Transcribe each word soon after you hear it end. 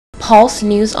Pulse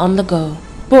News on the Go,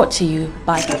 brought to you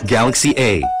by Galaxy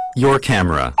A, your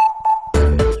camera.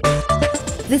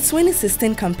 The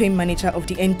 2016 campaign manager of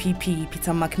the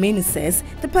NPP, Mac Manu, says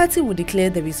the party will declare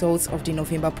the results of the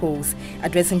November polls.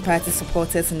 Addressing party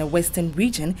supporters in the Western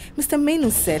region, Mr. Manu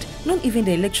said not even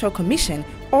the Electoral Commission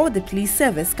or the police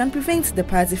service can prevent the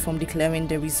party from declaring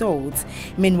the results.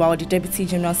 Meanwhile, the Deputy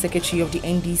General Secretary of the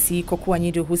NDC, Koku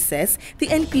Anyidoho, says the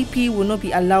NPP will not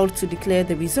be allowed to declare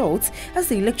the results as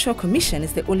the Electoral Commission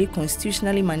is the only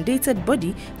constitutionally mandated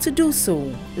body to do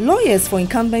so. Lawyers for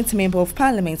incumbent Member of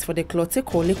Parliament for the Klottey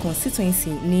Korle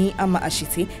constituency, Nii Armah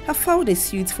Ashitey, have filed a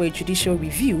suit for a judicial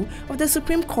review of the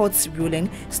Supreme Court's ruling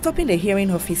stopping the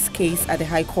hearing of his case at the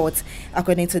High Court.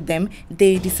 According to them,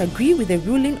 they disagree with the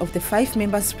ruling of the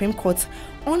 5-member Supreme Court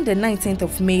on the 19th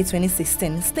of May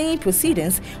 2016, staying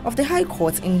proceedings of the High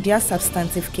Court in their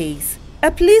substantive case. A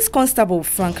police constable,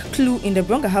 Frank Clue, in the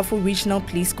Brongahafo Regional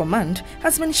Police Command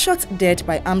has been shot dead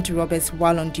by armed robbers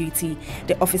while on duty.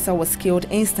 The officer was killed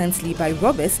instantly by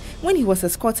robbers when he was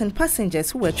escorting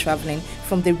passengers who were traveling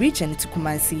from the region to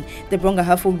Kumasi. The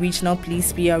Brongahafo Regional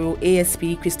Police PRO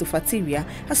ASP Christopher Tiria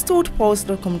has told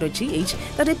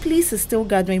pulse.com.gh that the police is still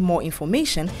gathering more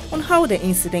information on how the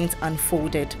incident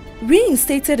unfolded.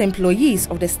 Reinstated employees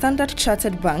of the Standard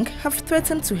Chartered Bank have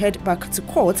threatened to head back to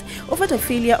court over the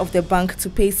failure of the bank to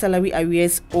pay salary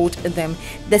arrears owed them.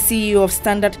 The CEO of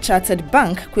Standard Chartered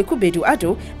Bank, Koku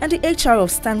Anyidoho, and the HR of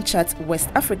Stanchart West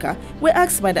Africa were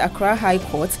asked by the Accra High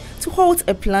Court to halt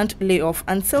a planned layoff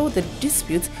until the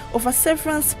dispute over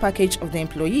severance package of the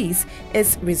employees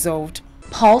is resolved.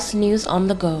 Pulse News on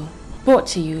the Go, brought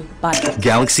to you by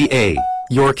Galaxy A,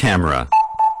 your camera.